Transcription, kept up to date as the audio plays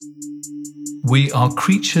We are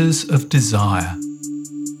creatures of desire.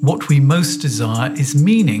 What we most desire is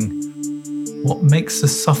meaning. What makes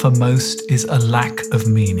us suffer most is a lack of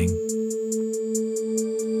meaning.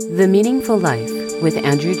 The Meaningful Life with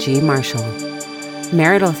Andrew G. Marshall.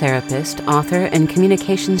 Marital therapist, author, and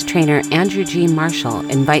communications trainer Andrew G. Marshall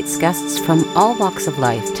invites guests from all walks of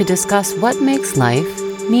life to discuss what makes life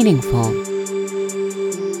meaningful.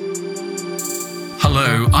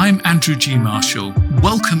 Hello, I'm Andrew G. Marshall.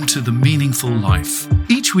 Welcome to The Meaningful Life.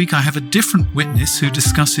 Each week I have a different witness who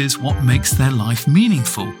discusses what makes their life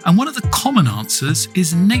meaningful. And one of the common answers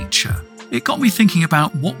is nature. It got me thinking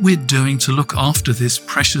about what we're doing to look after this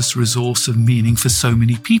precious resource of meaning for so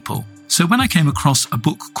many people. So when I came across a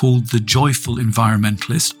book called The Joyful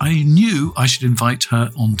Environmentalist, I knew I should invite her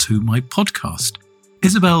onto my podcast.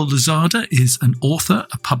 Isabel Losada is an author,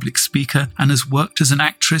 a public speaker, and has worked as an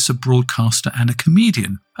actress, a broadcaster, and a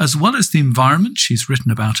comedian. As well as the environment, she's written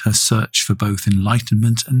about her search for both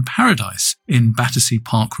enlightenment and paradise in Battersea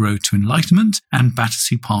Park Road to Enlightenment and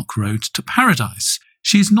Battersea Park Road to Paradise.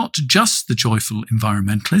 She's not just the joyful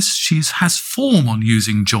environmentalist, she has form on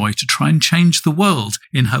using joy to try and change the world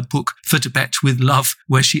in her book For Tibet with Love,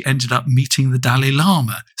 where she ended up meeting the Dalai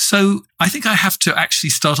Lama. So I think I have to actually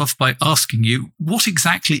start off by asking you, what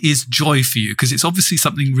exactly is joy for you? Because it's obviously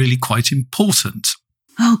something really quite important.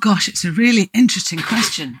 Oh gosh, it's a really interesting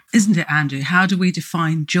question, isn't it, Andrew? How do we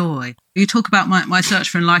define joy? You talk about my search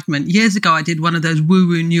for enlightenment. Years ago, I did one of those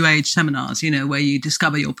woo-woo new age seminars, where you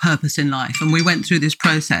discover your purpose in life. And we went through this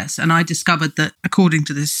process and I discovered that according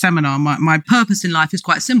to this seminar, my purpose in life is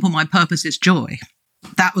quite simple. My purpose is joy.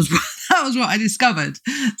 That was what I discovered.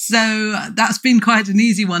 So that's been quite an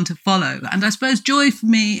easy one to follow. And I suppose joy for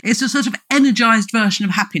me is a sort of energized version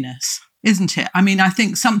of happiness. Isn't it? I mean, I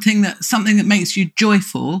think something that makes you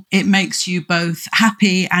joyful, it makes you both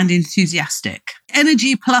happy and enthusiastic.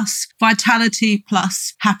 Energy plus vitality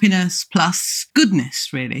plus happiness plus goodness,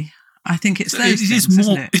 really. I think it's those things,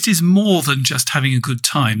 isn't it? It is more than just having a good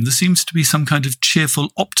time. There seems to be some kind of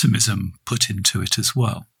cheerful optimism put into it as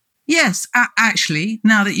well. Yes, actually,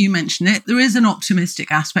 now that you mention it, there is an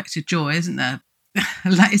optimistic aspect of joy, isn't there?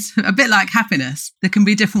 It's a bit like happiness. There can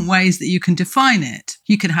be different ways that you can define it.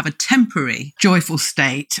 You can have a temporary joyful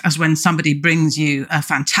state, as when somebody brings you a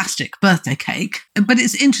fantastic birthday cake. But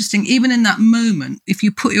it's interesting, even in that moment, if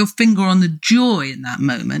you put your finger on the joy in that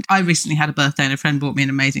moment. I recently had a birthday and a friend brought me an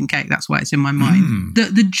amazing cake. That's why it's in my mind.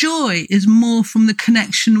 The joy is more from the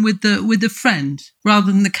connection with the friend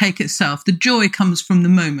rather than the cake itself. The joy comes from the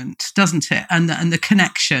moment, doesn't it? And the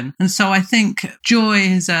connection. And so I think joy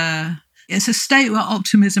is it's a state where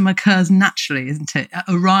optimism occurs naturally, isn't it?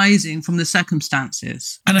 Arising from the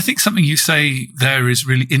circumstances. And I think something you say there is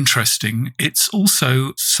really interesting. It's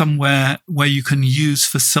also somewhere where you can use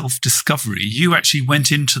for self-discovery. You actually went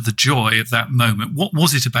into the joy of that moment. What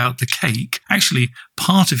was it about the cake? Actually,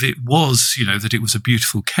 part of it was, that it was a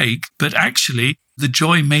beautiful cake, but actually the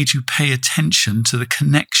joy made you pay attention to the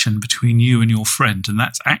connection between you and your friend. And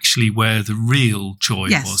that's actually where the real joy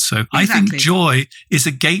was. So exactly. I think joy is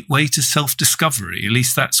a gateway to self-discovery. At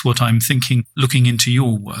least that's what I'm thinking, looking into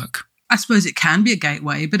your work. I suppose it can be a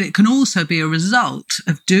gateway, but it can also be a result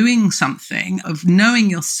of doing something, of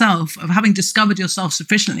knowing yourself, of having discovered yourself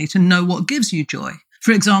sufficiently to know what gives you joy.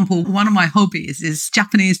 For example, one of my hobbies is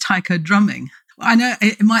Japanese taiko drumming. I know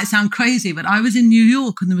it might sound crazy, but I was in New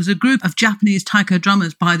York and there was a group of Japanese taiko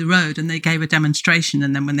drummers by the road and they gave a demonstration.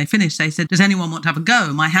 And then when they finished, they said, does anyone want to have a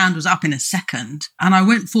go? My hand was up in a second. And I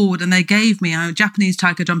went forward and they gave me Japanese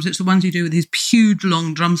taiko drumsticks, the ones you do with these huge,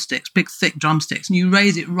 long drumsticks, big, thick drumsticks. And you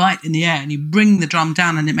raise it right in the air and you bring the drum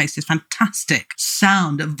down and it makes this fantastic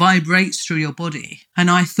sound that vibrates through your body. And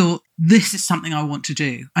I thought, this is something I want to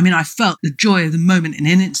do. I mean, I felt the joy of the moment in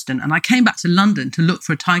an instant. And I came back to London to look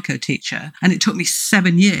for a taiko teacher. And it took me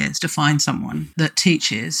 7 years to find someone that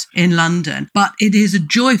teaches in London. But it is a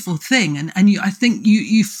joyful thing. And I think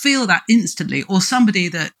you feel that instantly. Or somebody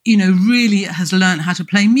that, really has learned how to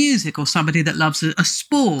play music, or somebody that loves a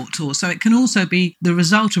sport. Or so it can also be the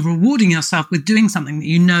result of rewarding yourself with doing something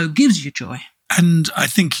that gives you joy. And I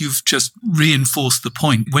think you've just reinforced the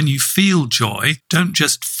point. When you feel joy, don't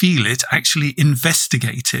just feel it, actually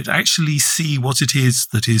investigate it, actually see what it is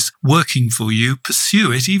that is working for you,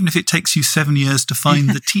 pursue it, even if it takes you 7 years to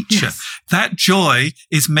find the teacher. Yes. That joy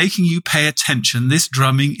is making you pay attention. This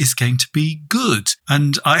drumming is going to be good.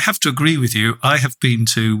 And I have to agree with you. I have been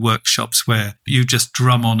to workshops where you just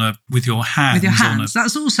drum with your hands. With your hands.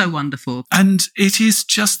 That's also wonderful. And it is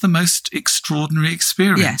just the most extraordinary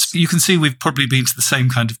experience. Yes. You can see we've probably probably been to the same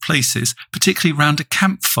kind of places, particularly around a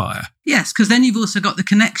campfire. Yes, because then you've also got the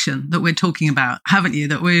connection that we're talking about, haven't you?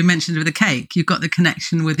 That we mentioned with the cake. You've got the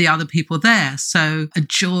connection with the other people there. So a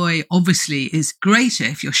joy obviously is greater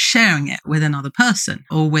if you're sharing it with another person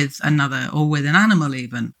or with an animal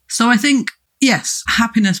even. So I think, yes,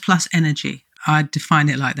 happiness plus energy. I'd define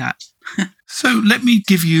it like that. So let me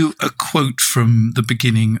give you a quote from the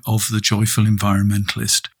beginning of The Joyful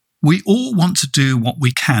Environmentalist. We all want to do what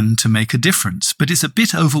we can to make a difference, but it's a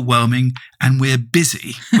bit overwhelming and we're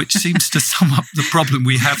busy, which seems to sum up the problem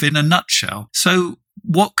we have in a nutshell. So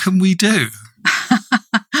what can we do?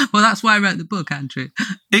 Well, that's why I wrote the book, Andrew.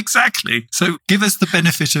 Exactly. So give us the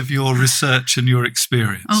benefit of your research and your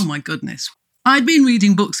experience. Oh, my goodness. I'd been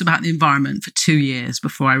reading books about the environment for 2 years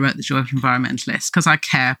before I wrote The Joyful Environmentalist, because I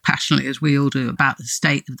care passionately, as we all do, about the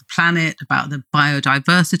state of the planet, about the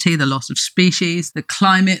biodiversity, the loss of species, the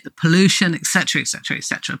climate, the pollution, etc., etc.,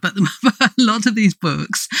 etc. But a lot of these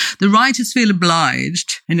books, the writers feel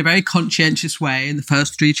obliged in a very conscientious way in the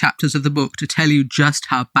first 3 chapters of the book to tell you just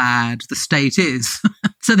how bad the state is.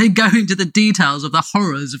 So they go into the details of the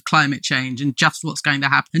horrors of climate change and just what's going to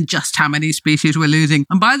happen and just how many species we're losing.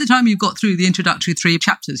 And by the time you've got through the introductory 3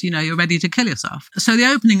 chapters, you're ready to kill yourself. So the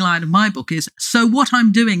opening line of my book is, so what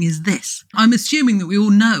I'm doing is this. I'm assuming that we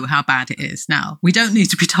all know how bad it is now. We don't need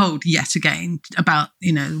to be told yet again about,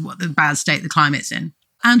 what the bad state the climate's in.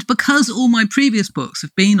 And because all my previous books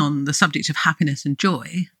have been on the subject of happiness and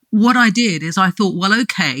joy, what I did is I thought, well,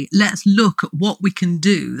 okay, let's look at what we can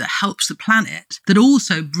do that helps the planet, that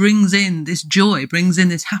also brings in this joy, brings in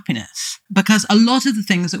this happiness. Because a lot of the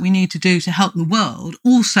things that we need to do to help the world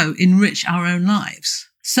also enrich our own lives.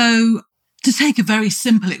 So to take a very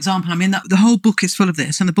simple example, the whole book is full of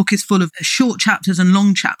this, and the book is full of short chapters and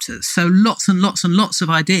long chapters. So lots and lots and lots of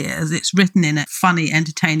ideas. It's written in a funny,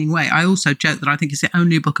 entertaining way. I also joke that I think it's the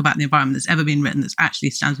only book about the environment that's ever been written that actually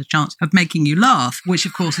stands a chance of making you laugh, which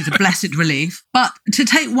of course is a blessed relief. But to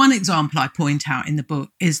take one example I point out in the book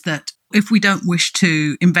is that if we don't wish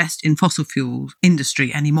to invest in fossil fuel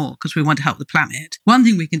industry anymore because we want to help the planet, one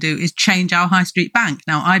thing we can do is change our high street bank.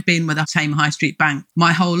 Now, I've been with the same high street bank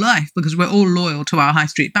my whole life because we're all loyal to our high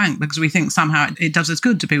street bank because we think somehow it does us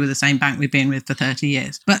good to be with the same bank we've been with for 30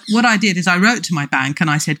 years. But what I did is I wrote to my bank and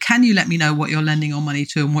I said, can you let me know what you're lending your money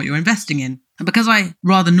to and what you're investing in? And because I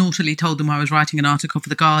rather naughtily told them I was writing an article for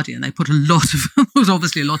The Guardian, they put there was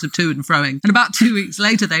obviously a lot of to and froing. And about 2 weeks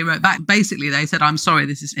later, they wrote back. Basically, they said, I'm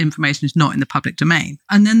sorry, information is not in the public domain.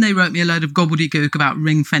 And then they wrote me a load of gobbledygook about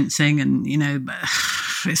ring fencing and,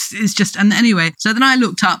 it's just, and anyway, so then I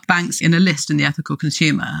looked up banks in a list in the Ethical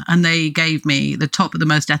Consumer, and they gave me the top of the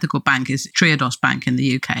most ethical bank is Triodos Bank in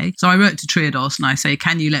the UK. So I wrote to Triodos and I say,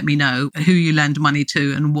 can you let me know who you lend money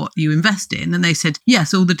to and what you invest in? And they said,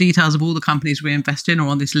 yes, all the details of all the companies we invest in are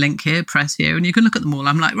on this link here, press here, and you can look at them all.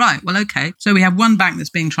 I'm like, right, well, okay. So we have one bank that's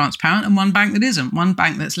being transparent and one bank that isn't. One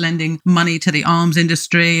bank that's lending money to the arms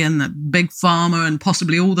industry and the big pharma and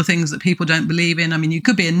possibly all the things that people don't believe in. You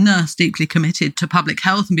could be a nurse deeply committed to public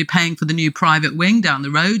health and be paying for the new private wing down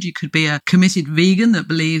the road. You could be a committed vegan that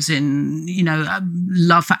believes in,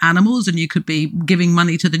 love for animals, and you could be giving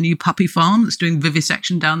money to the new puppy farm that's doing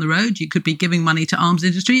vivisection down the road. You could be giving money to arms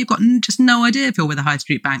industry. You've got just no idea if you're with a high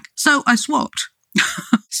street bank. So I swapped.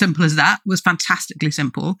 Simple as that. Was fantastically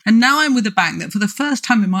simple. And now I'm with a bank that for the first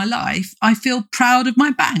time in my life, I feel proud of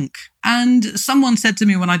my bank. And someone said to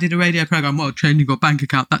me when I did a radio program, well, changing your bank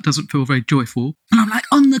account, that doesn't feel very joyful. And I'm like,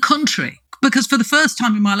 on the contrary, because for the first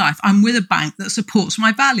time in my life, I'm with a bank that supports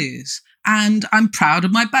my values and I'm proud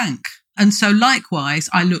of my bank. And so likewise,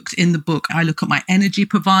 I looked in the book, I look at my energy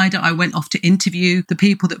provider. I went off to interview the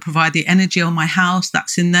people that provide the energy on my house.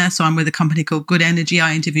 That's in there. So I'm with a company called Good Energy.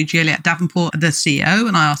 I interviewed Juliet Davenport, the CEO,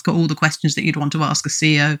 and I ask her all the questions that you'd want to ask a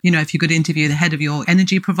CEO. If you could interview the head of your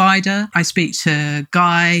energy provider. I speak to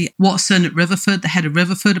Guy Watson at Riverford, the head of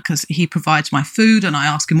Riverford, because he provides my food. And I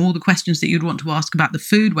ask him all the questions that you'd want to ask about the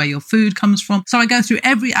food, where your food comes from. So I go through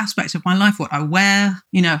every aspect of my life, what I wear,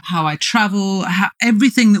 how I travel,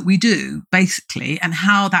 everything that we do, basically, and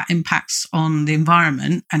how that impacts on the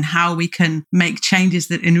environment and how we can make changes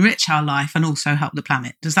that enrich our life and also help the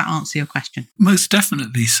planet. Does that answer your question? Most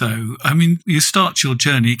definitely so. You start your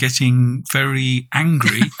journey getting very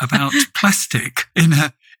angry about plastic in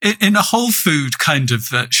in a whole food kind of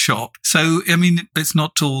shop. So, I mean, it's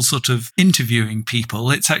not all sort of interviewing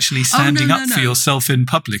people. It's actually standing up for yourself in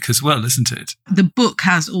public as well, isn't it? The book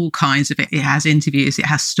has all kinds of it. It has interviews, it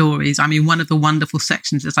has stories. I mean, one of the wonderful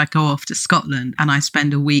sections is I go off to Scotland and I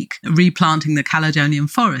spend a week replanting the Caledonian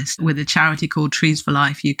forest with a charity called Trees for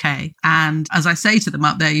Life UK. And as I say to them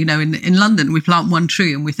up there, in London, we plant one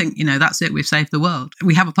tree and we think, that's it, we've saved the world.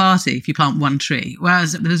 We have a party if you plant one tree.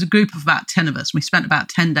 Whereas there's a group of about 10 of us. We spent about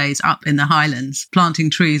 10 days up in the Highlands planting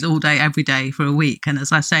trees all day, every day for a week. And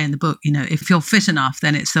as I say in the book, if you're fit enough,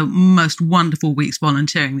 then it's the most wonderful week's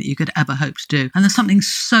volunteering that you could ever hope to do. And there's something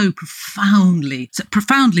so profoundly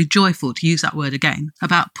joyful, to use that word again,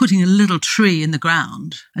 about putting a little tree in the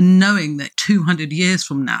ground and knowing that 200 years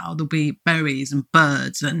from now, there'll be berries and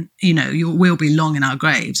birds and, we'll be long in our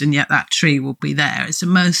graves and yet that tree will be there. It's the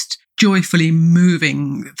most joyfully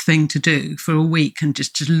moving thing to do for a week and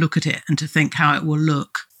just to look at it and to think how it will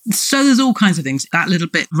look. So there's all kinds of things. That little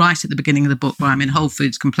bit right at the beginning of the book where I'm in Whole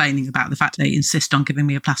Foods complaining about the fact they insist on giving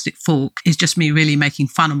me a plastic fork is just me really making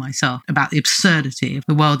fun of myself about the absurdity of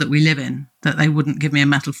the world that we live in, that they wouldn't give me a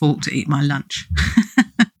metal fork to eat my lunch.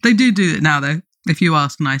 They do it now, though, if you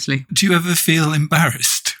ask nicely. Do you ever feel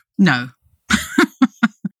embarrassed? No.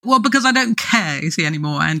 Well, because I don't care, you see,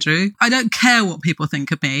 anymore, Andrew. I don't care what people think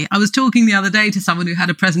of me. I was talking the other day to someone who had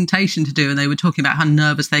a presentation to do and they were talking about how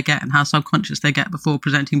nervous they get and how subconscious they get before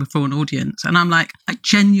presenting before an audience. And I'm like, I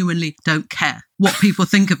genuinely don't care what people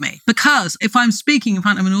think of me. Because if I'm speaking in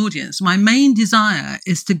front of an audience, my main desire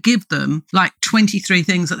is to give them like 23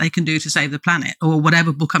 things that they can do to save the planet, or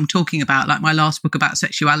whatever book I'm talking about, like my last book about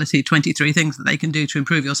sexuality, 23 things that they can do to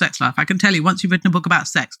improve your sex life. I can tell you, once you've written a book about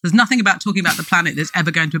sex, there's nothing about talking about the planet that's ever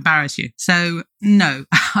going to embarrass you. So no,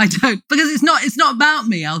 I don't, because it's not about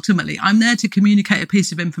me ultimately. I'm there to communicate a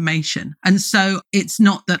piece of information. And so it's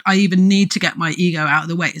not that I even need to get my ego out of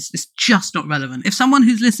the way. It's just not relevant. If someone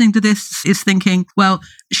who's listening to this is thinking, well,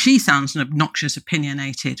 she sounds an obnoxious,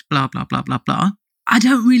 opinionated, blah, blah, blah, blah, blah, I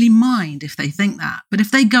don't really mind if they think that. But if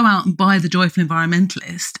they go out and buy The Joyful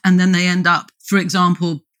Environmentalist and then they end up, for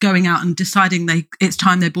example, going out and deciding it's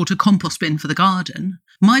time they bought a compost bin for the garden,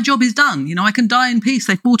 my job is done. I can die in peace.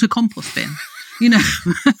 They've bought a compost bin.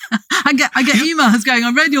 I get emails going,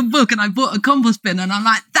 I read your book and I bought a compost bin, and I'm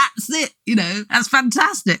like, that's it. That's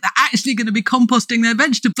fantastic. They're actually going to be composting their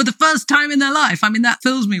vegetables for the first time in their life. I mean, that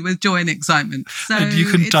fills me with joy and excitement. So and you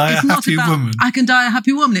can die a happy woman. I can die a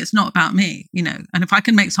happy woman. It's not about me, and if I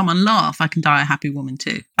can make someone laugh, I can die a happy woman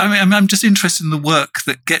too. I mean, I'm just interested in the work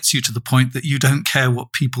that gets you to the point that you don't care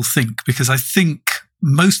what people think, because I think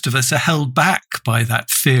most of us are held back by that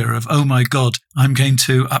fear of, oh my God, I'm going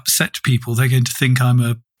to upset people. They're going to think I'm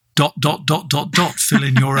a ... fill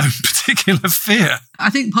in your own particular fear. I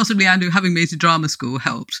think possibly, Andrew, having me to drama school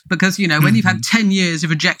helped because, when you've had 10 years of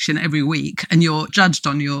rejection every week and you're judged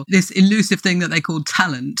on this elusive thing that they call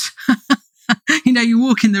talent, you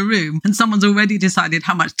walk in the room and someone's already decided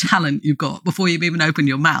how much talent you've got before you've even opened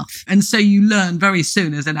your mouth. And so you learn very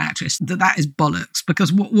soon as an actress that is bollocks,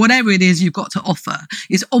 because whatever it is you've got to offer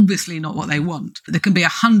is obviously not what they want. There can be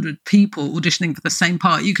 100 people auditioning for the same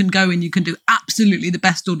part. You can go and you can do absolutely the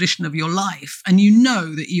best audition of your life and you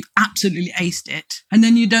know that you've absolutely aced it, and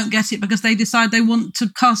then you don't get it because they decide they want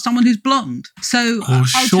to cast someone who's blonde. So or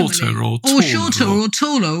shorter or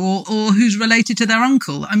taller or who's related to their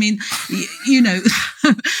uncle. I mean,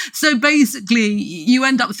 so basically you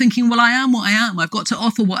end up thinking, well, I am what I am. I've got to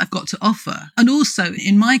offer what I've got to offer. And also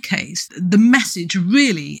in my case, the message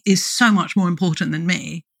really is so much more important than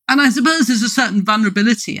me. And I suppose there's a certain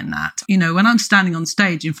vulnerability in that. When I'm standing on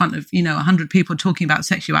stage in front of, 100 people talking about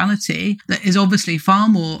sexuality, that is obviously far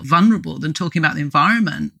more vulnerable than talking about the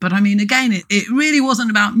environment. But I mean, again, it really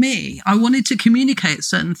wasn't about me. I wanted to communicate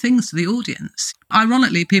certain things to the audience.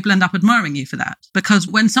 Ironically, people end up admiring you for that, because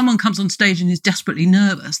when someone comes on stage and is desperately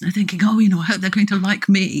nervous and they're thinking, oh, I hope they're going to like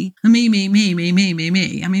me. Me.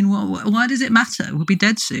 I mean, why does it matter? We'll be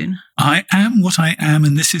dead soon. I am what I am,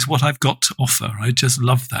 and this is what I've got to offer. I just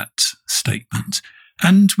love that statement.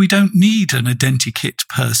 And we don't need an identikit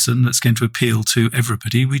person that's going to appeal to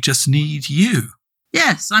everybody. We just need you.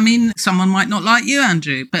 Yes, I mean, someone might not like you,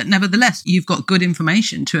 Andrew, but nevertheless, you've got good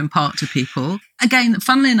information to impart to people. Again,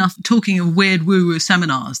 funnily enough, talking of weird woo-woo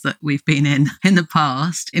seminars that we've been in the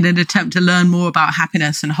past in an attempt to learn more about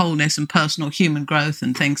happiness and wholeness and personal human growth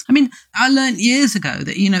and things. I mean, I learned years ago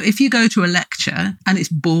that, if you go to a lecture and it's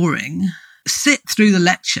boring, sit through the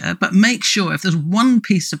lecture, but make sure if there's one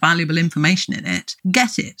piece of valuable information in it,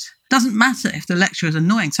 get it. Doesn't matter if the lecture is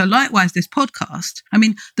annoying. So likewise, this podcast, I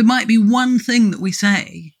mean, there might be one thing that we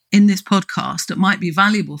say in this podcast that might be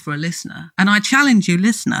valuable for a listener. And I challenge you,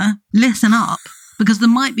 listener, listen up, because there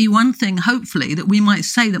might be one thing, hopefully, that we might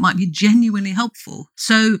say that might be genuinely helpful.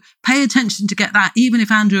 So pay attention to get that. Even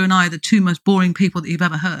if Andrew and I are the two most boring people that you've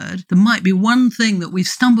ever heard, there might be one thing that we've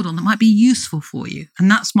stumbled on that might be useful for you.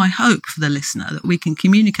 And that's my hope for the listener, that we can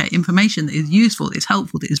communicate information that is useful, that is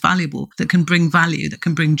helpful, that is valuable, that can bring value, that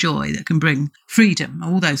can bring joy, that can bring freedom,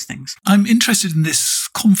 all those things. I'm interested in this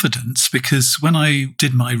confidence because when I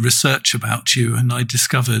did my research about you and I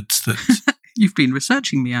discovered that... You've been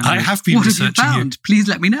researching me, Andrew. I have been researching you. Please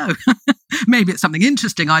let me know. Maybe it's something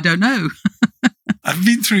interesting, I don't know. I've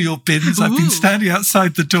been through your bins. I've been standing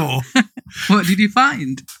outside the door. What did you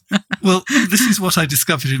find? Well, this is what I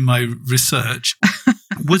discovered in my research,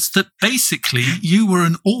 was that basically you were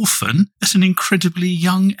an orphan at an incredibly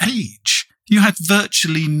young age. You had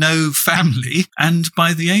virtually no family, and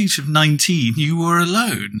by the age of 19, you were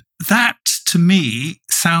alone. That, to me,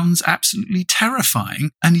 sounds absolutely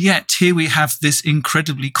terrifying. And yet here we have this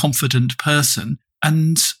incredibly confident person.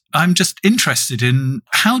 And I'm just interested in,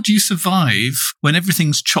 how do you survive when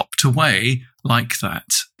everything's chopped away like that?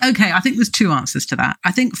 Okay, I think there's two answers to that.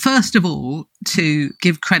 I think, first of all, to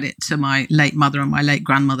give credit to my late mother and my late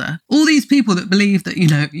grandmother, all these people that believe that,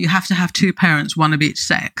 you have to have two parents, one of each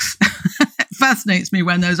sex. It fascinates me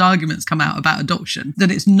when those arguments come out about adoption,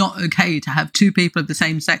 that it's not okay to have two people of the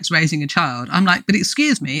same sex raising a child. I'm like, but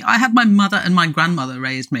excuse me, I had my mother and my grandmother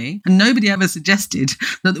raised me, and nobody ever suggested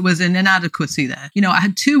that there was an inadequacy there. I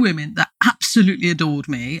had two women that absolutely adored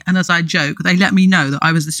me, and as I joke, they let me know that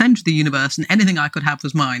I was the centre of the universe and anything I could have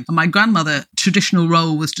was mine. And my grandmother, traditional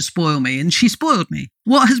role was to spoil me, and she spoiled me.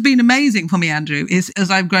 What has been amazing for me, Andrew, is as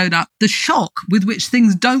I've grown up, the shock with which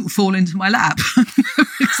things don't fall into my lap.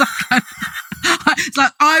 It's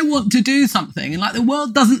like I want to do something and the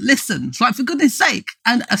world doesn't listen. It's like, for goodness sake.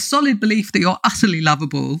 And a solid belief that you're utterly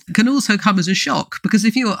lovable can also come as a shock, because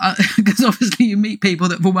because obviously you meet people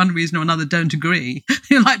that for one reason or another don't agree.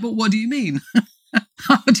 You're like, but what do you mean?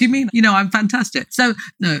 What do you mean? I'm fantastic. So,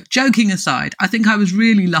 no, joking aside, I think I was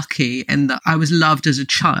really lucky in that I was loved as a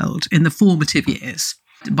child in the formative years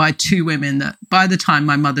by two women that by the time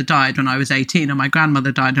my mother died when I was 18 and my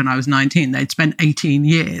grandmother died when I was 19, they'd spent 18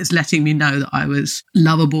 years letting me know that I was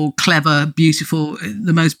lovable, clever, beautiful,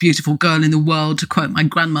 the most beautiful girl in the world, to quote my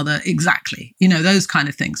grandmother exactly, those kind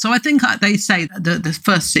of things. So I think they say that the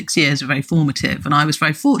first 6 years are very formative, and I was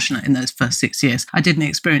very fortunate in those first 6 years. I didn't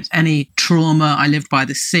experience any trauma. I lived by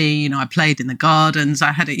the sea, I played in the gardens.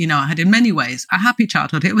 I had in many ways a happy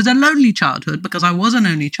childhood. It was a lonely childhood because I was an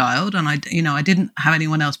only child and I didn't have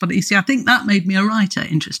anyone else. But you see, I think that made me a writer,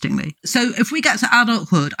 interestingly. So if we get to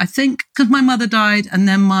adulthood, I think because my mother died and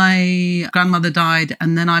then my grandmother died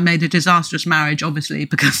and then I made a disastrous marriage, obviously,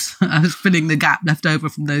 because I was filling the gap left over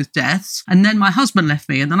from those deaths. And then my husband left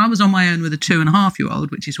me and then I was on my own with a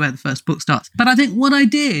 2.5-year-old, which is where the first book starts. But I think what I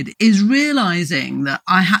did is realizing that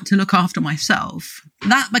I had to look after myself.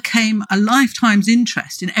 That became a lifetime's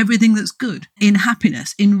interest in everything that's good, in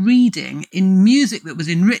happiness, in reading, in music that was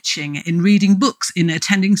enriching, in reading books, in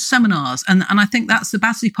attending seminars. And I think that's the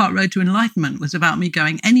Battersea Park Road to Enlightenment, was about me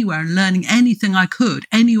going anywhere and learning anything I could,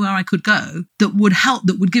 anywhere I could go, that would help,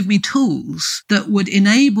 that would give me tools, that would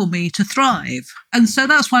enable me to thrive. And so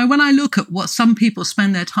that's why when I look at what some people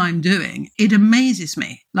spend their time doing, it amazes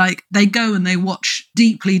me. Like they go and they watch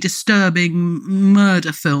deeply disturbing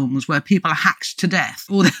murder films where people are hacked to death,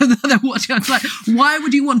 or they're watching. It's like, why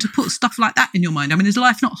would you want to put stuff like that in your mind? I mean, is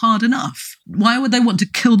life not hard enough? Why would they want to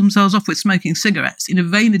kill themselves off with smoking cigarettes in a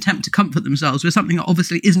vain attempt to comfort themselves with something that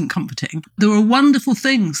obviously isn't comforting? There are wonderful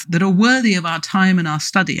things that are worthy of our time and our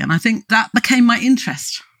study. And I think that became my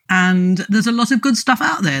interest. And there's a lot of good stuff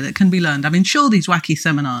out there that can be learned. I mean, sure, these wacky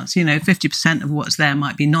seminars, 50% of what's there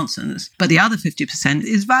might be nonsense, but the other 50%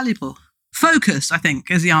 is valuable. Focus, I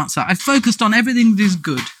think, is the answer. I've focused on everything that is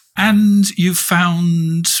good. And you've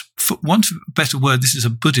found, for want of a better word, this is a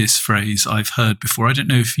Buddhist phrase I've heard before. I don't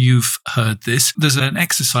know if you've heard this. There's an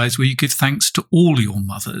exercise where you give thanks to all your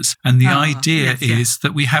mothers. And the idea is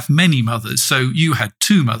that we have many mothers. So you had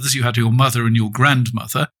two mothers. You had your mother and your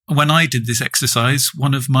grandmother. When I did this exercise,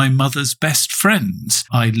 one of my mother's best friends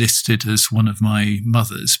I listed as one of my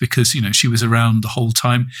mothers because, she was around the whole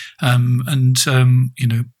time. I'm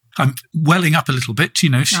welling up a little bit.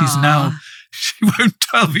 She's now... She won't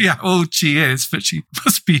tell me how old she is, but she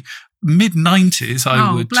must be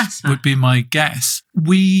mid-90s, would be my guess.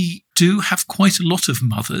 We do have quite a lot of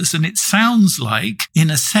mothers, and it sounds like, in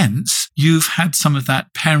a sense, you've had some of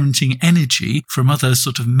that parenting energy from other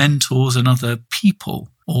sort of mentors and other people.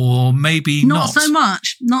 Or maybe not.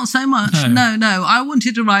 Not so much. No. I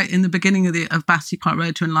wanted to write in the beginning of Battersea Park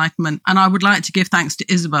Road to Enlightenment, and I would like to give thanks to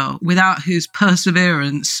Isabel, without whose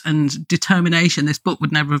perseverance and determination this book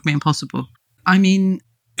would never have been possible. I mean,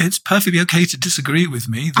 it's perfectly okay to disagree with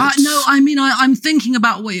me. I'm thinking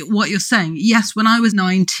about what you're saying. Yes, when I was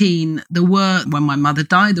 19, when my mother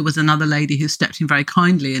died, there was another lady who stepped in very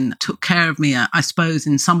kindly and took care of me, I suppose,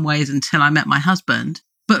 in some ways until I met my husband.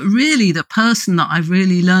 But really, the person that I've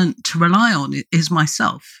really learned to rely on is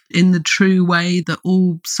myself in the true way that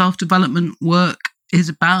all self-development work is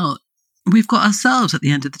about. We've got ourselves at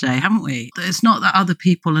the end of the day, haven't we? It's not that other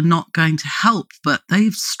people are not going to help, but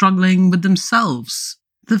they're struggling with themselves.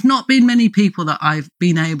 There've not been many people that I've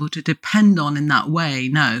been able to depend on in that way,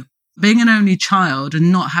 no. Being an only child and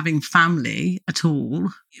not having family at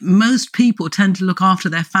all, most people tend to look after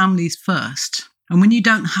their families first. And when you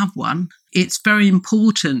don't have one, it's very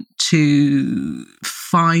important to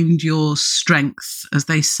find your strength, as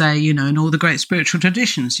they say, in all the great spiritual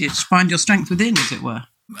traditions. You just find your strength within, as it were.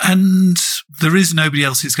 And there is nobody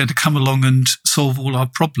else who's going to come along and solve all our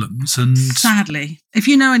problems. And sadly, if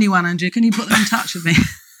you know anyone, Andrew, can you put them in touch with me?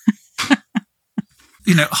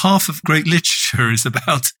 Half of great literature is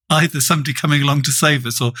about either somebody coming along to save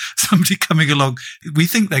us or somebody coming along. We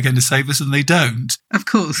think they're going to save us and they don't. Of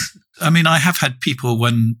course. I mean, I have had people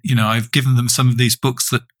when, I've given them some of these books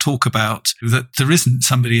that talk about that there isn't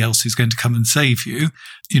somebody else who's going to come and save you.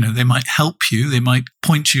 They might help you. They might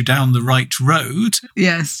point you down the right road.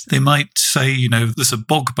 Yes. They might say, there's a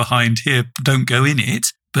bog behind here, don't go in it.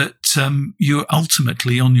 But you're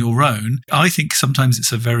ultimately on your own. I think sometimes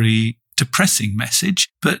it's a very depressing message,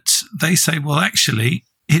 but they say, well, actually,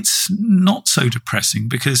 it's not so depressing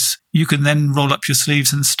because you can then roll up your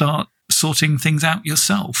sleeves and start sorting things out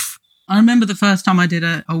yourself. I remember the first time I did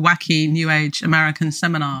a wacky New Age American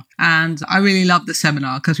seminar, and I really loved the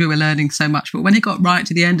seminar because we were learning so much. But when it got right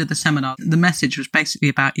to the end of the seminar, the message was basically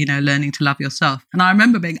about, learning to love yourself. And I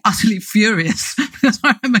remember being utterly furious because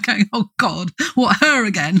I remember going, oh God, what, her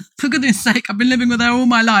again? For goodness sake, I've been living with her all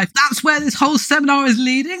my life. That's where this whole seminar is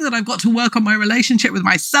leading, that I've got to work on my relationship with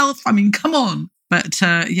myself. I mean, come on. But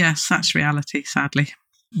yes, that's reality, sadly.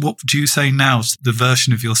 What would you say now is the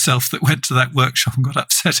version of yourself that went to that workshop and got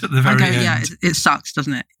upset at the very end? Yeah, it sucks,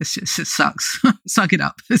 doesn't it? It sucks. Suck it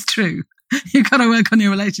up. It's true. You've got to work on your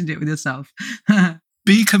relationship with yourself.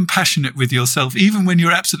 Be compassionate with yourself, even when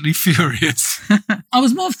you're absolutely furious. I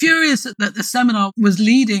was more furious that the seminar was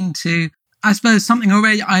leading to, I suppose, something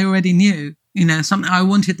I already knew. Something I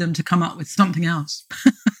wanted them to come up with something else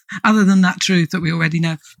other than that truth that we already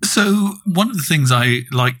know. So one of the things I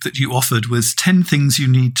liked that you offered was 10 things you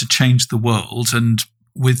need to change the world. And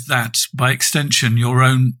with that, by extension, your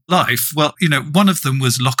own life. Well, one of them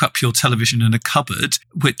was lock up your television in a cupboard,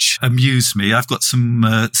 which amused me. I've got some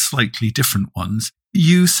slightly different ones.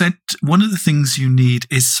 You said one of the things you need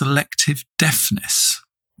is selective deafness.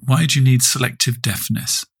 Why do you need selective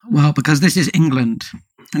deafness? Well, because this is England.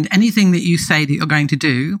 And anything that you say that you're going to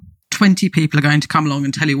do, 20 people are going to come along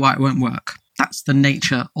and tell you why it won't work. That's the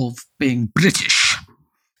nature of being British.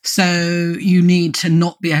 So you need to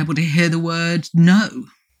not be able to hear the word no.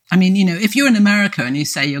 I mean, if you're in America and you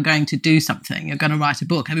say you're going to do something, you're going to write a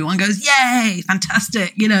book, everyone goes, yay,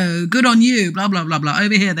 fantastic, good on you, blah, blah, blah, blah.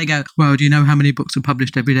 Over here they go, well, do you know how many books are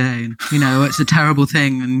published every day? And, it's a terrible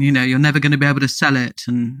thing and, you're never going to be able to sell it.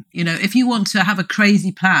 And, if you want to have a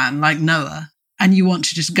crazy plan like Noah, and you want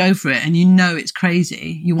to just go for it and it's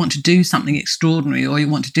crazy, you want to do something extraordinary or you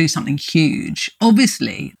want to do something huge,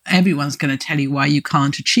 obviously everyone's going to tell you why you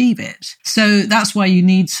can't achieve it. So that's why you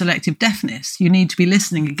need selective deafness. You need to be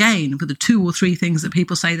listening again for the 2 or 3 things that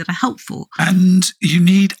people say that are helpful. And you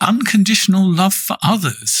need unconditional love for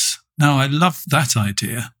others. Now, I love that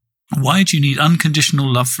idea. Why do you need unconditional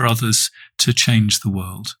love for others to change the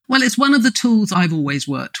world? Well, it's one of the tools I've always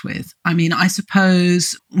worked with. I mean, I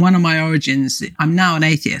suppose one of my origins, I'm now an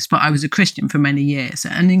atheist, but I was a Christian for many years.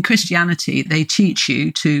 And in Christianity, they teach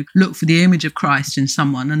you to look for the image of Christ in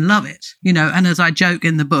someone and love it. And as I joke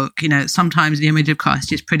in the book, sometimes the image of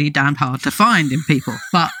Christ is pretty damn hard to find in people.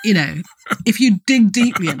 But, if you dig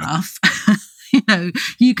deeply enough,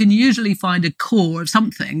 you can usually find a core of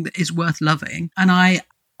something that is worth loving. And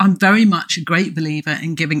I'm very much a great believer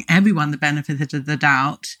in giving everyone the benefit of the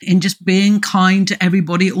doubt, in just being kind to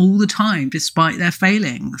everybody all the time, despite their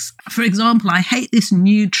failings. For example, I hate this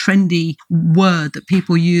new trendy word that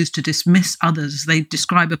people use to dismiss others. They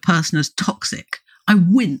describe a person as toxic. I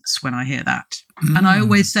wince when I hear that. And I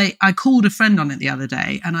always say, I called a friend on it the other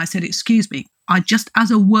day and I said, excuse me, I just, as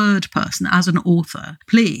a word person, as an author,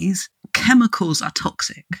 please, chemicals are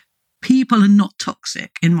toxic. People are not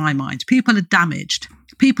toxic in my mind. People are damaged.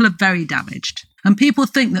 People are very damaged. And people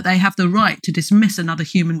think that they have the right to dismiss another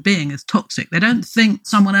human being as toxic. They don't think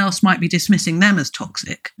someone else might be dismissing them as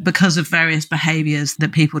toxic because of various behaviours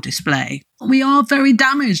that people display. We are very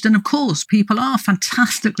damaged. And of course, people are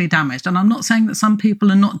fantastically damaged. And I'm not saying that some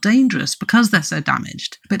people are not dangerous because they're so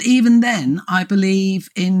damaged. But even then, I believe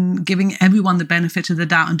in giving everyone the benefit of the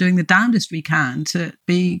doubt and doing the damnedest we can to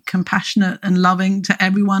be compassionate and loving to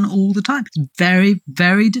everyone all the time. It's very,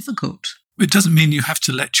 very difficult. It doesn't mean you have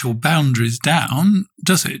to let your boundaries down,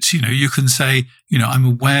 does it? You can say, I'm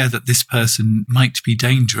aware that this person might be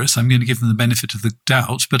dangerous. I'm going to give them the benefit of the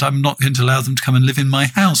doubt, but I'm not going to allow them to come and live in my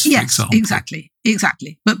house, for example.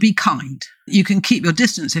 Exactly. But be kind. You can keep your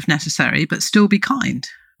distance if necessary, but still be kind,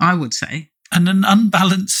 I would say. And an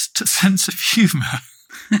unbalanced sense of humour.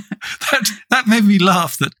 That made me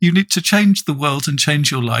laugh, that you need to change the world and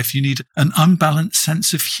change your life. You need an unbalanced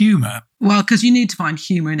sense of humour. Well, because you need to find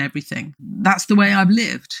humour in everything. That's the way I've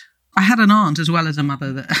lived. I had an aunt as well as a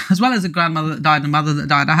mother, as well as a grandmother that died and a mother that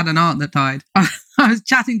died. I had an aunt that died. I was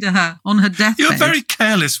chatting to her on her deathbed. You're very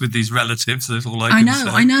careless with these relatives, that's all I can say.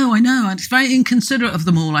 I know. And it's very inconsiderate of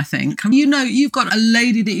them all, I think. You've got a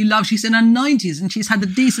lady that you love. She's in her 90s and she's had the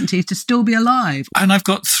decency to still be alive. And I've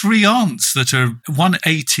got 3 aunts that are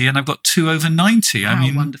 180 and I've got 2 over 90.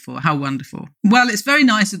 How wonderful. Well, it's very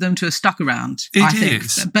nice of them to have stuck around, I think.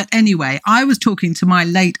 Is. But anyway, I was talking to my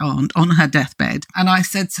late aunt on her deathbed and I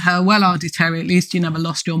said to her, well, Auntie Terry, at least you never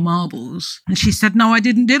lost your marbles. And she said, no, I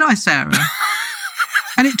didn't, did I, Sarah?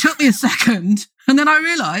 And it took me a second. And then I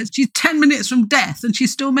realised she's 10 minutes from death and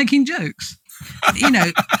she's still making jokes. And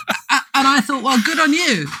I thought, well, good on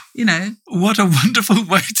you, What a wonderful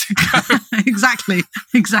way to go. Exactly.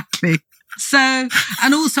 So,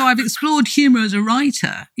 and also I've explored humour as a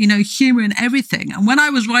writer, humour in everything. And when I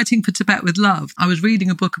was writing for Tibet with Love, I was reading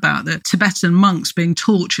a book about the Tibetan monks being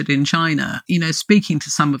tortured in China, speaking to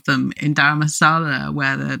some of them in Losada,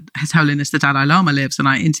 where His Holiness the Dalai Lama lives. And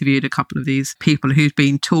I interviewed a couple of these people who've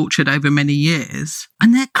been tortured over many years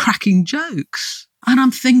and they're cracking jokes. And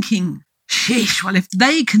I'm thinking, sheesh, well, if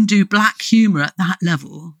they can do black humour at that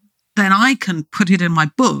level, then I can put it in my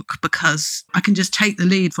book because I can just take the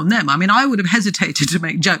lead from them. I mean, I would have hesitated to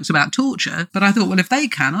make jokes about torture, but I thought, well, if they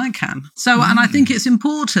can, I can. So, and I think it's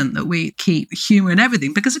important that we keep humour in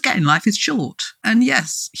everything because, again, life is short. And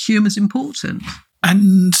yes, humour's important.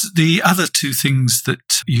 And the other 2 things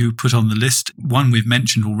that you put on the list, one we've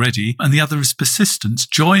mentioned already, and the other is persistence,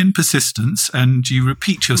 joy and persistence. And you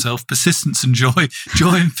repeat yourself, persistence and joy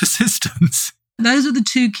and persistence. Those are the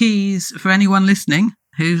 2 keys for anyone listening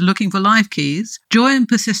who's looking for life keys. Joy and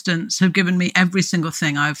persistence have given me every single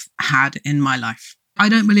thing I've had in my life. I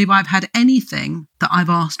don't believe I've had anything that I've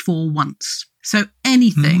asked for once. So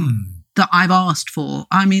anything that I've asked for.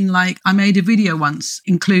 I mean, like I made a video once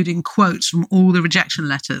including quotes from all the rejection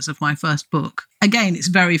letters of my first book. Again, it's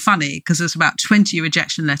very funny because there's about 20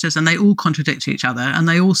 rejection letters and they all contradict each other and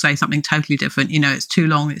they all say something totally different. It's too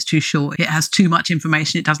long, it's too short, it has too much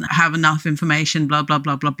information, it doesn't have enough information, blah, blah,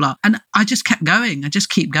 blah, blah, blah. And I just kept going. I just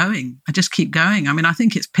keep going. I mean, I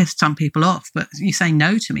think it's pissed some people off, but you say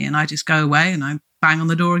no to me and I just go away and I bang on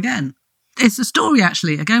the door again. It's a story,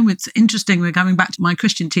 actually. Again, it's interesting. We're going back to my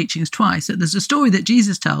Christian teachings twice. That there's a story that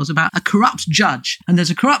Jesus tells about a corrupt judge. And there's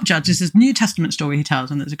a corrupt judge. This is a New Testament story he tells.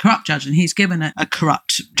 And there's a corrupt judge and he's given a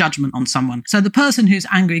corrupt judgment on someone. So the person who's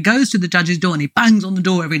angry goes to the judge's door and he bangs on the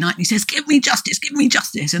door every night and he says, give me justice, give me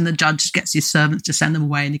justice. And the judge gets his servants to send them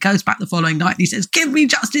away. And he goes back the following night and he says, give me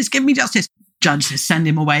justice, give me justice. Judge says, send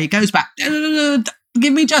him away. He goes back.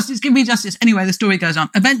 Give me justice, give me justice. Anyway, the story goes on.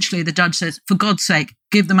 Eventually, the judge says, for God's sake,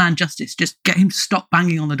 give the man justice. Just get him to stop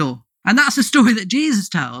banging on the door. And that's a story that Jesus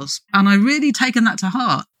tells. And I've really taken that to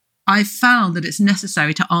heart. I found that it's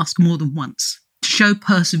necessary to ask more than once, to show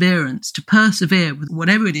perseverance, to persevere with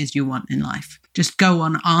whatever it is you want in life. Just go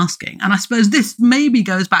on asking. And I suppose this maybe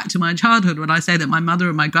goes back to my childhood when I say that my mother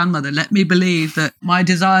and my grandmother let me believe that my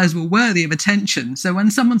desires were worthy of attention. So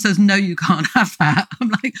when someone says, no, you can't have that, I'm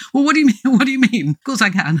like, well, what do you mean? What do you mean? Of course I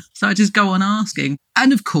can. So I just go on asking.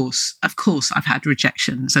 And of course, I've had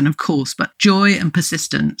rejections. And of course, but joy and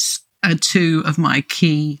persistence are 2 of my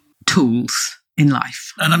key tools in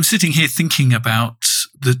life. And I'm sitting here thinking about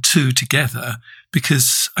the 2 together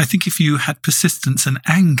because I think if you had persistence and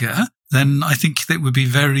anger, then I think that would be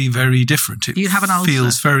very, very different. It You'd have an ulcer.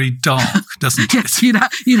 Feels very dark. doesn't Yes, it?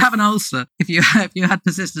 you'd have an ulcer if you had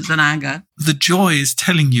persistence and anger. The joy is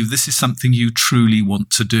telling you this is something you truly want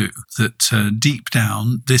to do, that deep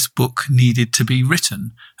down this book needed to be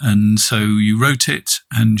written. And so you wrote it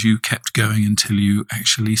and you kept going until you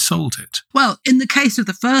actually sold it. Well, in the case of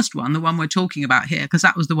the first one, the one we're talking about here, because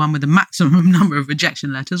that was the one with the maximum number of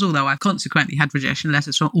rejection letters, although I've consequently had rejection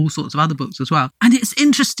letters from all sorts of other books as well. And it's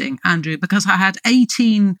interesting, Andrew, because I had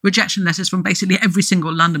 18 rejection letters from basically every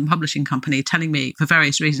single London publishing company telling me for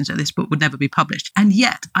various reasons that this book would never be published. And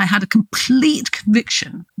yet I had a complete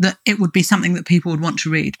conviction that it would be something that people would want to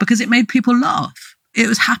read because it made people laugh. It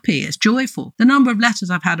was happy, it's joyful. The number of letters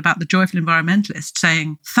I've had about the joyful environmentalist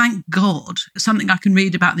saying, thank God, something I can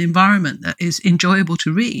read about the environment that is enjoyable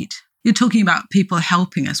to read. You're talking about people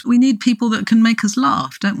helping us. We need people that can make us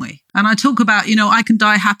laugh, don't we? And I talk about, I can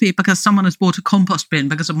die happy because someone has bought a compost bin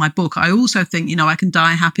because of my book. I also think, I can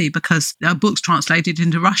die happy because a book's translated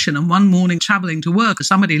into Russian. And one morning traveling to work,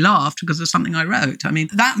 somebody laughed because of something I wrote. I mean,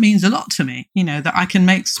 that means a lot to me, that I can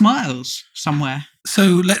make smiles somewhere.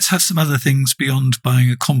 So let's have some other things beyond buying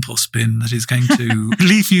a compost bin that is going to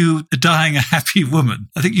leave you dying a happy woman.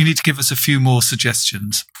 I think you need to give us a few more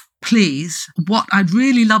suggestions. Please, what I'd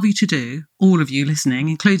really love you to do, all of you listening,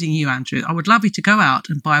 including you, Andrew, I would love you to go out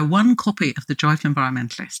and buy one copy of The Joyful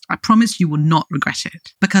Environmentalist. I promise you will not regret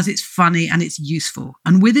it because it's funny and it's useful.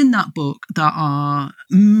 And within that book, there are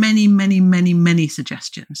many, many, many, many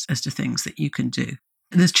suggestions as to things that you can do.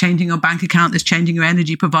 There's changing your bank account, there's changing your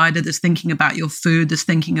energy provider, there's thinking about your food, there's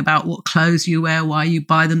thinking about what clothes you wear, why you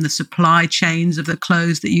buy them, the supply chains of the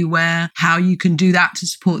clothes that you wear, how you can do that to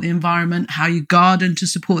support the environment, how you garden to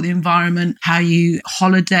support the environment, how you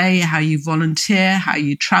holiday, how you volunteer, how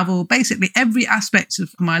you travel, basically every aspect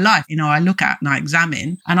of my life, I look at and I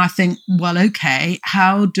examine and I think, well, okay,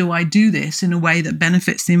 how do I do this in a way that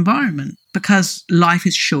benefits the environment? Because life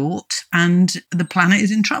is short and the planet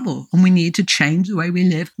is in trouble and we need to change the way we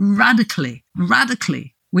live radically.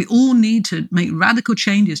 We all need to make radical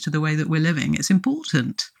changes to the way that we're living. It's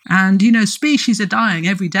important. And, species are dying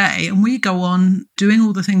every day and we go on doing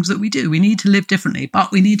all the things that we do. We need to live differently, but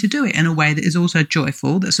we need to do it in a way that is also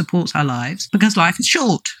joyful, that supports our lives, because life is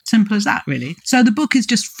short. Simple as that, really. So the book is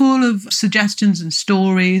just full of suggestions and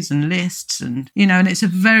stories and lists and it's a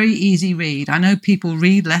very easy read. I know people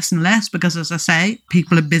read less and less because, as I say,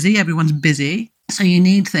 people are busy. Everyone's busy. So you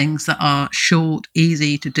need things that are short,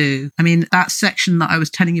 easy to do. I mean, that section that I was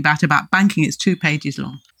telling you about banking, it's 2 pages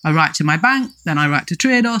long. I write to my bank, then I write to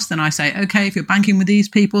Triodos, then I say, okay, if you're banking with these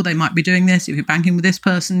people, they might be doing this. If you're banking with this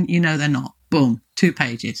person, they're not. Boom, 2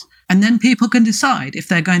 pages. And then people can decide if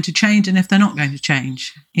they're going to change and if they're not going to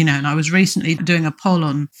change. And I was recently doing a poll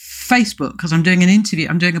on Facebook because I'm doing a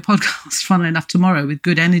podcast, funnily enough, tomorrow with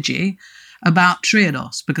Good Energy, about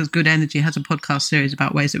Triodos, because Good Energy has a podcast series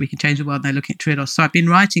about ways that we can change the world, and they're looking at Triodos. So I've been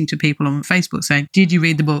writing to people on Facebook saying, did you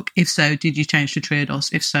read the book? If so, did you change to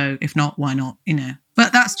Triodos? If so, if not, why not?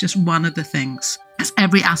 But that's just one of the things. It's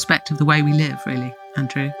every aspect of the way we live, really,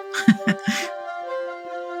 Andrew.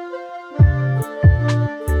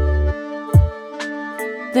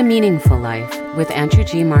 The Meaningful Life with Andrew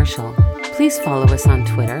G. Marshall. Please follow us on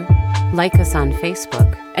Twitter, like us on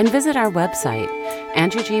Facebook, and visit our website,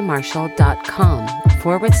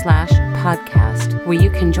 andrewgmarshall.com/podcast, where you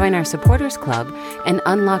can join our supporters club and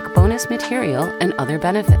unlock bonus material and other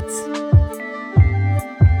benefits.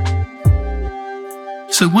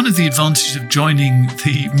 So one of the advantages of joining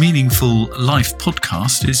the Meaningful Life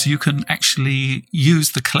podcast is you can actually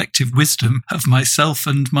use the collective wisdom of myself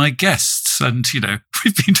and my guests. And,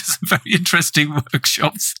 we've been to some very interesting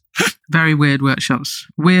workshops. Very weird workshops.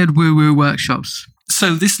 Weird woo-woo workshops.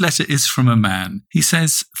 So this letter is from a man. He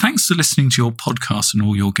says, thanks to listening to your podcast and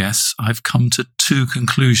all your guests, I've come to 2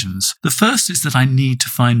 conclusions. The first is that I need to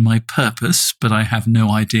find my purpose, but I have no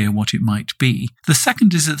idea what it might be. The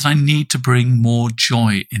second is that I need to bring more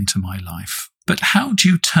joy into my life. But how do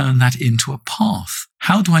you turn that into a path?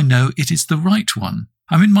 How do I know it is the right one?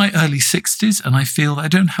 I'm in my early 60s and I feel I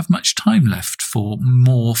don't have much time left for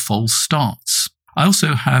more false starts. I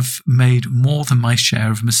also have made more than my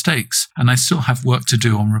share of mistakes, and I still have work to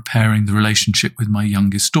do on repairing the relationship with my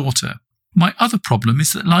youngest daughter. My other problem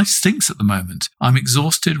is that life stinks at the moment. I'm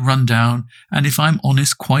exhausted, run down, and if I'm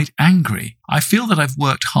honest, quite angry. I feel that I've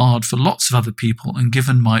worked hard for lots of other people and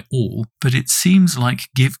given my all, but it seems like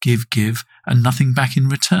give, and nothing back in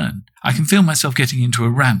return. I can feel myself getting into a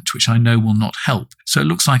rant, which I know will not help, so it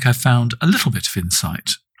looks like I've found a little bit of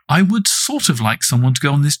insight. I would sort of like someone to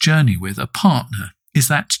go on this journey with, a partner. Is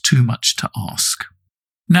that too much to ask?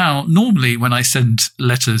 Now, normally when I send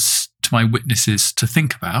letters to to my witnesses to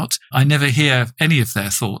think about. I never hear any of their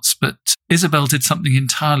thoughts, but Isabel did something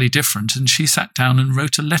entirely different and she sat down and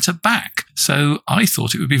wrote a letter back. So I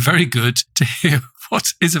thought it would be very good to hear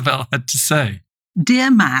what Isabel had to say.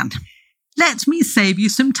 Dear man, let me save you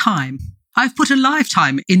some time. I've put a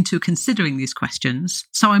lifetime into considering these questions,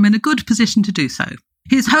 so I'm in a good position to do so.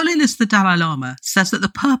 His Holiness the Dalai Lama says that the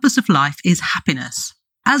purpose of life is happiness.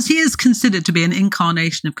 As he is considered to be an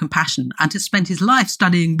incarnation of compassion and has spent his life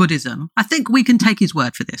studying Buddhism, I think we can take his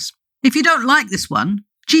word for this. If you don't like this one,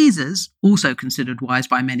 Jesus, also considered wise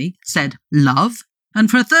by many, said love. And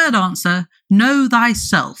for a third answer, know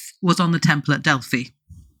thyself was on the temple at Delphi.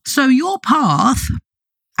 So your path,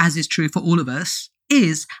 as is true for all of us,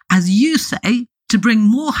 is, as you say, to bring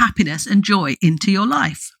more happiness and joy into your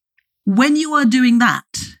life. When you are doing that,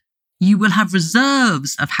 you will have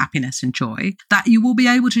reserves of happiness and joy that you will be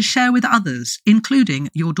able to share with others, including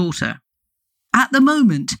your daughter. At the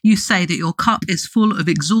moment, you say that your cup is full of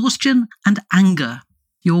exhaustion and anger.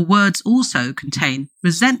 Your words also contain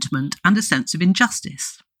resentment and a sense of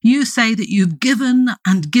injustice. You say that you've given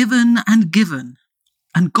and given and given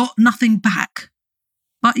and got nothing back.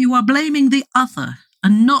 But you are blaming the other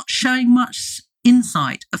and not showing much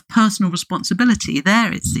insight of personal responsibility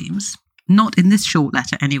there, it seems. Not in this short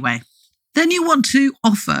letter, anyway. Then you want to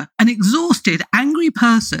offer an exhausted, angry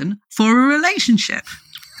person for a relationship.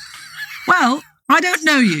 Well, I don't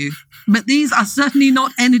know you, but these are certainly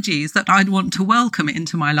not energies that I'd want to welcome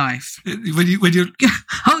into my life. When you're...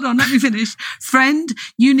 Hold on, let me finish. Friend,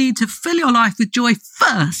 you need to fill your life with joy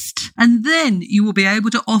first, and then you will be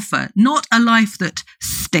able to offer not a life that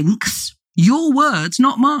stinks, your words,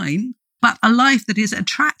 not mine, but a life that is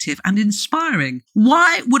attractive and inspiring.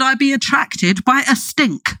 Why would I be attracted by a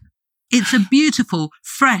stink? It's a beautiful,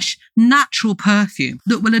 fresh, natural perfume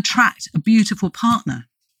that will attract a beautiful partner.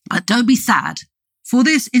 But don't be sad, for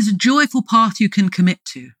this is a joyful path you can commit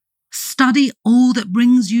to. Study all that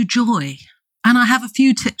brings you joy. And I have a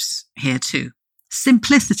few tips here too.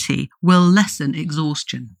 Simplicity will lessen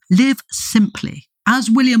exhaustion. Live simply.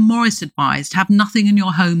 As William Morris advised, have nothing in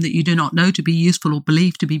your home that you do not know to be useful or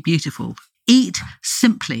believe to be beautiful. Eat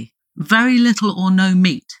simply. Very little or no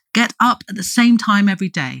meat. Get up at the same time every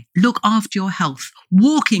day. Look after your health.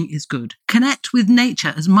 Walking is good. Connect with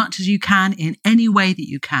nature as much as you can in any way that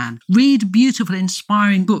you can. Read beautiful,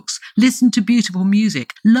 inspiring books. Listen to beautiful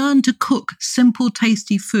music. Learn to cook simple,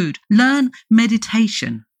 tasty food. Learn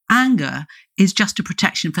meditation. Anger is just a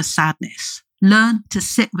protection for sadness. Learn to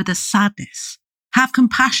sit with the sadness. Have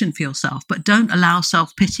compassion for yourself, but don't allow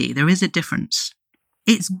self-pity. There is a difference.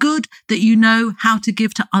 It's good that you know how to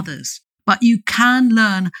give to others, but you can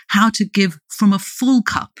learn how to give from a full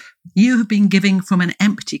cup. You have been giving from an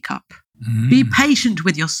empty cup. Be patient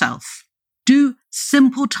with yourself. Do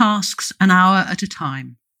simple tasks an hour at a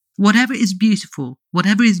time. Whatever is beautiful,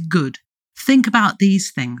 whatever is good, think about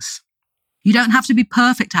these things. You don't have to be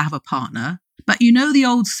perfect to have a partner, but you know the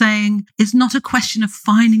old saying, it's not a question of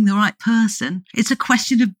finding the right person, it's a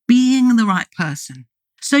question of being the right person.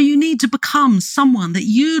 So you need to become someone that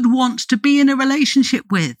you'd want to be in a relationship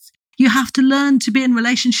with. You have to learn to be in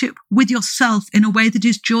relationship with yourself in a way that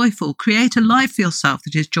is joyful. Create a life for yourself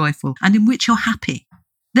that is joyful and in which you're happy.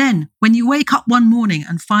 Then, when you wake up one morning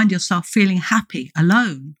and find yourself feeling happy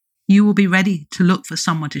alone, you will be ready to look for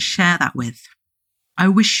someone to share that with. I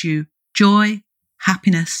wish you joy,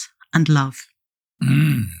 happiness, and love.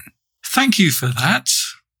 Thank you for that.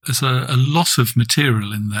 There's a lot of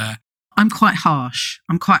material in there. I'm quite harsh.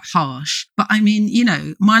 But I mean, you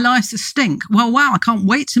know, my life's a stink. Well, wow, I can't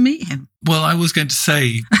wait to meet him. Well, I was going to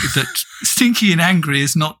say that stinky and angry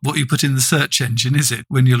is not what you put in the search engine, is it,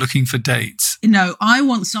 when you're looking for dates? No, I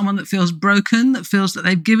want someone that feels broken, that feels that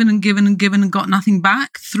they've given and given and given and got nothing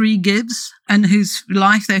back, 3 gives, and whose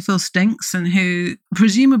life they feel stinks, and who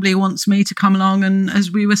presumably wants me to come along and,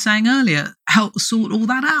 as we were saying earlier, help sort all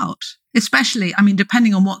that out. Especially, I mean,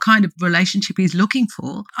 depending on what kind of relationship he's looking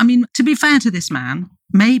for. I mean, to be fair to this man,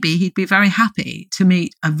 maybe he'd be very happy to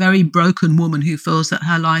meet a very broken woman who feels that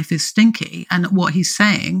her life is stinky. And what he's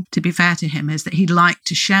saying, to be fair to him, is that he'd like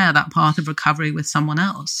to share that path of recovery with someone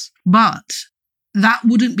else. But that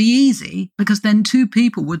wouldn't be easy, because then 2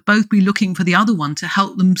 people would both be looking for the other one to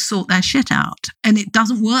help them sort their shit out. And it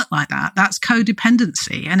doesn't work like that. That's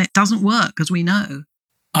codependency, and it doesn't work, as we know.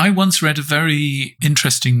 I once read a very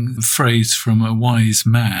interesting phrase from a wise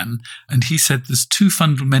man, and he said there's 2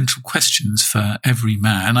 fundamental questions for every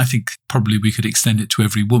man. I think probably we could extend it to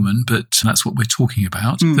every woman, but that's what we're talking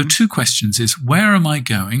about. The 2 questions is, where am I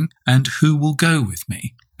going and who will go with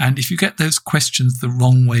me? And if you get those questions the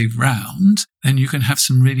wrong way round, then you can have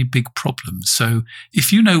some really big problems. So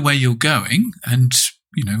if you know where you're going and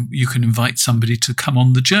You can invite somebody to come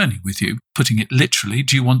on the journey with you. Putting it literally,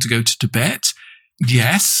 do you want to go to Tibet?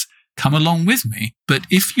 Yes, come along with me. But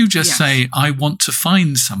if you just say, I want to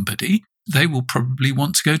find somebody, they will probably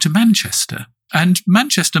want to go to Manchester. And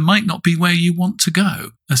Manchester might not be where you want to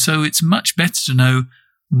go. So it's much better to know,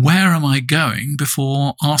 where am I going,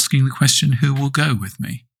 before asking the question, who will go with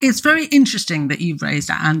me? It's very interesting that you've raised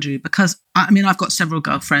that, Andrew, because I've got several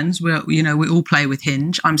girlfriends. We all play with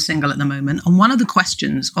Hinge. I'm single at the moment. And one of the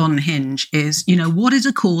questions on Hinge is, what is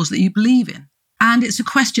a cause that you believe in? And it's a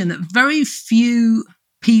question that very few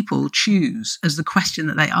people choose as the question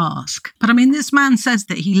that they ask. But this man says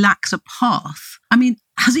that he lacks a path.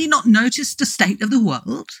 Has he not noticed the state of the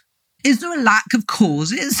world? Is there a lack of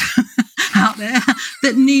causes out there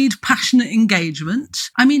that need passionate engagement?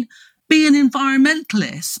 Be an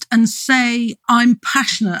environmentalist and say, I'm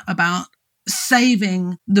passionate about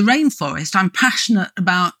saving the rainforest. I'm passionate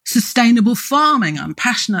about sustainable farming. I'm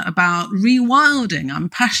passionate about rewilding. I'm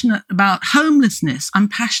passionate about homelessness. I'm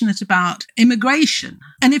passionate about immigration.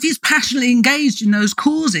 And if he's passionately engaged in those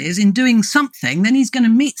causes, in doing something, then he's going to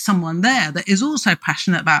meet someone there that is also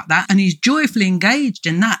passionate about that. And he's joyfully engaged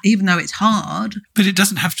in that, even though it's hard. But it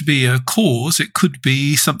doesn't have to be a cause. It could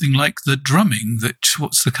be something like the drumming.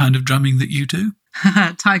 What's the kind of drumming that you do?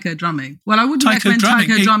 Taiko drumming. Well, I wouldn't recommend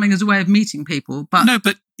taiko drumming as a way of meeting people, but no.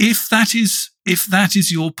 But if that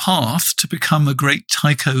is your path to become a great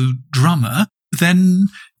taiko drummer, then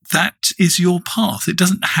that is your path. It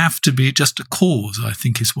doesn't have to be just a cause, I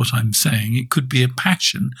think is what I'm saying. It could be a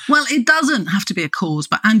passion. Well, it doesn't have to be a cause,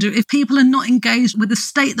 but Andrew, if people are not engaged with the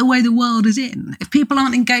state the way the world is in, if people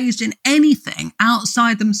aren't engaged in anything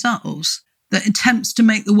outside themselves that attempts to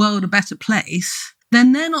make the world a better place,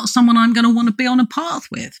 then they're not someone I'm going to want to be on a path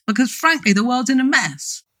with, because frankly, the world's in a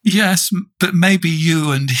mess. Yes, but maybe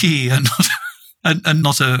you and he are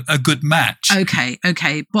not a good match.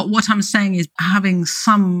 Okay. But what I'm saying is having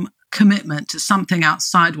some commitment to something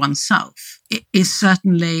outside oneself. It is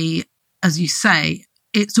certainly, as you say,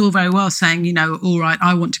 it's all very well saying, all right,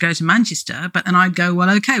 I want to go to Manchester, but then I'd go, well,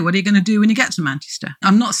 okay, what are you going to do when you get to Manchester?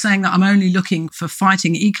 I'm not saying that I'm only looking for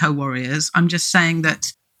fighting eco-warriors. I'm just saying that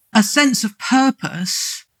a sense of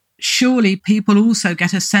purpose, surely people also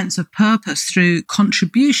get a sense of purpose through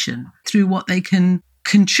contribution, through what they can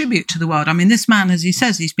contribute to the world. This man, as he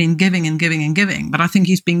says, he's been giving and giving and giving, but I think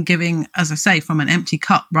he's been giving, as I say, from an empty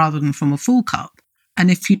cup rather than from a full cup. And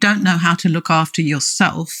if you don't know how to look after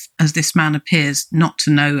yourself, as this man appears not to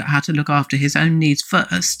know how to look after his own needs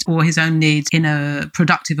first, or his own needs in a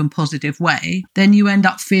productive and positive way, then you end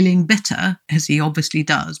up feeling bitter, as he obviously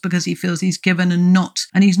does, because he feels he's given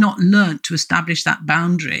and he's not learnt to establish that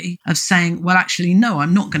boundary of saying, well, actually, no,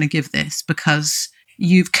 I'm not going to give this because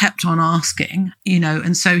you've kept on asking,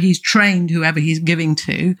 and so he's trained whoever he's giving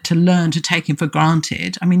to learn to take him for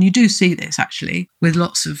granted. You do see this actually with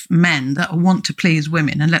lots of men that want to please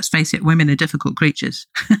women. And let's face it, women are difficult creatures.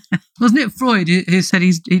 Wasn't it Freud who said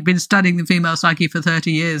he'd been studying the female psyche for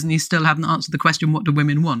 30 years and he still hadn't answered the question, what do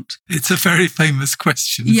women want? It's a very famous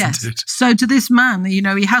question, isn't it? So to this man, he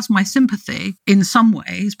has my sympathy in some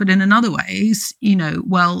ways, but in another ways,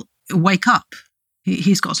 well, wake up.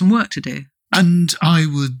 He's got some work to do. And I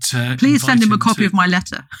would please send him a copy of my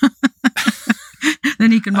letter.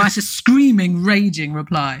 Then he can write a screaming, raging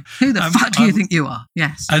reply. Who the fuck do you think you are?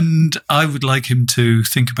 Yes. And I would like him to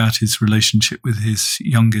think about his relationship with his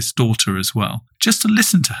youngest daughter as well. Just to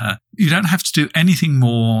listen to her. You don't have to do anything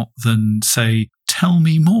more than say, tell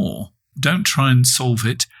me more. Don't try and solve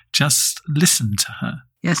it. Just listen to her.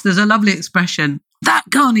 Yes, there's a lovely expression. That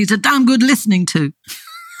girl needs a damn good listening to.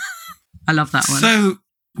 I love that one. So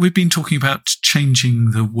we've been talking about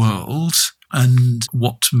changing the world and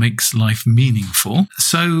what makes life meaningful.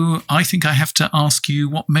 So I think I have to ask you,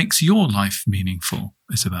 what makes your life meaningful,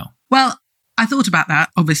 Isabel? Well, I thought about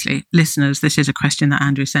that. Obviously, listeners, this is a question that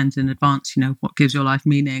Andrew sends in advance, what gives your life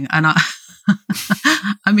meaning? And I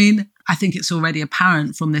think it's already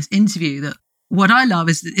apparent from this interview that what I love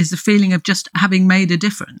is the feeling of just having made a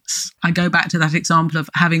difference. I go back to that example of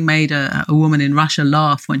having made a woman in Russia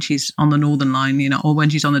laugh when she's on the Northern Line, or when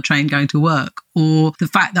she's on the train going to work, or the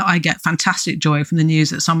fact that I get fantastic joy from the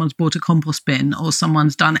news that someone's bought a compost bin or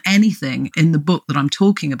someone's done anything in the book that I'm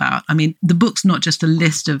talking about. The book's not just a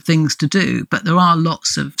list of things to do, but there are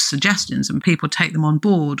lots of suggestions and people take them on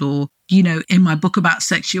board. Or, in my book about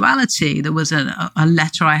sexuality, there was a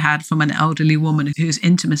letter I had from an elderly woman whose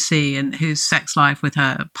intimacy and whose sex life with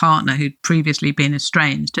her partner, who'd previously been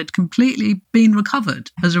estranged, had completely been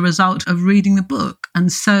recovered as a result of reading the book.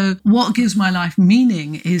 And so what gives my life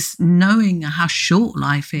meaning is knowing how short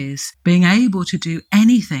life is, being able to do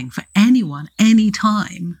anything for anyone,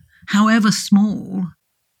 anytime, however small,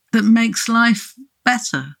 that makes life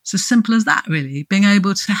better. It's as simple as that, really. Being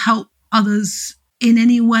able to help others in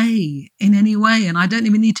any way. And I don't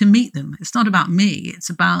even need to meet them. It's not about me. It's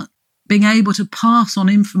about being able to pass on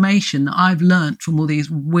information that I've learned from all these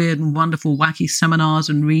weird and wonderful, wacky seminars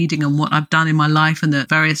and reading and what I've done in my life and the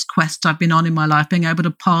various quests I've been on in my life, being able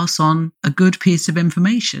to pass on a good piece of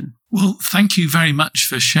information. Well, thank you very much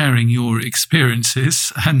for sharing your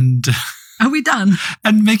experiences and... Are we done?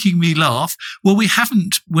 And making me laugh. Well,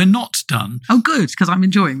 we're not done. Oh, good, because I'm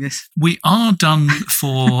enjoying this. We are done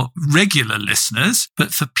for regular listeners,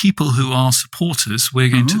 but for people who are supporters,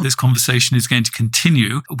 this conversation is going to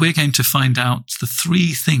continue. We're going to find out the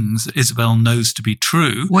 3 things that Isabel knows to be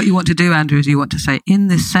true. What you want to do, Andrew, is you want to say in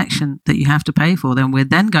this section that you have to pay for, then we're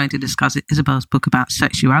then going to discuss Isabel's book about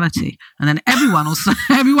sexuality. And then everyone will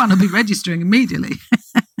be registering immediately.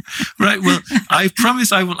 Right. Well, I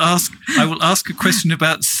promise I will ask a question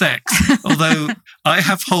about sex, although I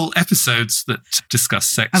have whole episodes that discuss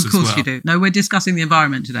sex as well. Of course you do. No, we're discussing the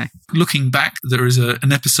environment today. Looking back, there is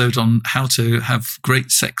an episode on how to have great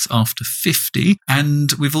sex after 50.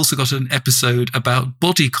 And we've also got an episode about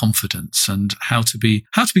body confidence and how to be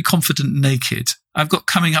confident naked. I've got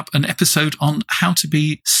coming up an episode on how to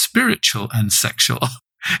be spiritual and sexual.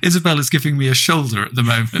 Isabel is giving me a shoulder at the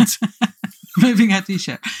moment. Moving her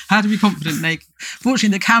T-shirt. How to be confident naked.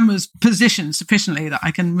 Fortunately, the camera's positioned sufficiently that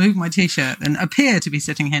I can move my T-shirt and appear to be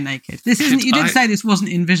sitting here naked. You did say this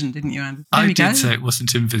wasn't envisioned, didn't you, Andrew? I did say it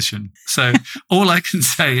wasn't envisioned. So all I can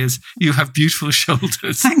say is you have beautiful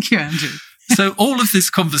shoulders. Thank you, Andrew. So all of this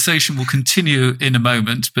conversation will continue in a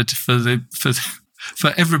moment, but for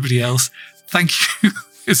everybody else, thank you,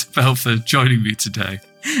 Isabel, for joining me today.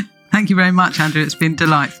 Thank you very much, Andrew. It's been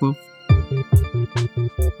delightful.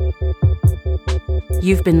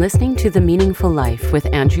 You've been listening to The Meaningful Life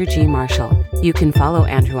with Andrew G. Marshall. You can follow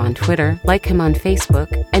Andrew on Twitter, like him on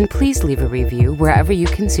Facebook, and please leave a review wherever you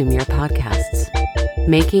consume your podcasts.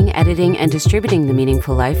 Making, editing, and distributing The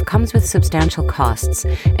Meaningful Life comes with substantial costs,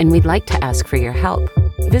 and we'd like to ask for your help.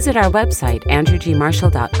 Visit our website,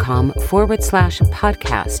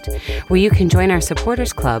 andrewgmarshall.com/podcast, where you can join our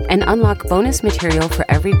supporters club and unlock bonus material for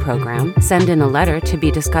every program, send in a letter to be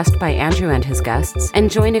discussed by Andrew and his guests, and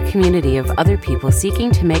join a community of other people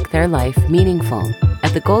seeking to make their life meaningful.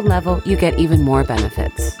 At the gold level, you get even more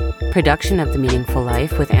benefits. Production of The Meaningful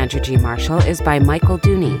Life with Andrew G. Marshall is by Michael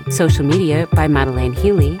Dooney. Social media by Madeleine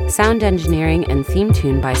Healy. Sound engineering and theme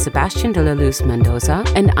tune by Sebastian de la Luz Mendoza.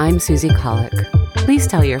 And I'm Susie Colick. Please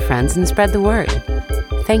tell your friends and spread the word.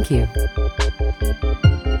 Thank you.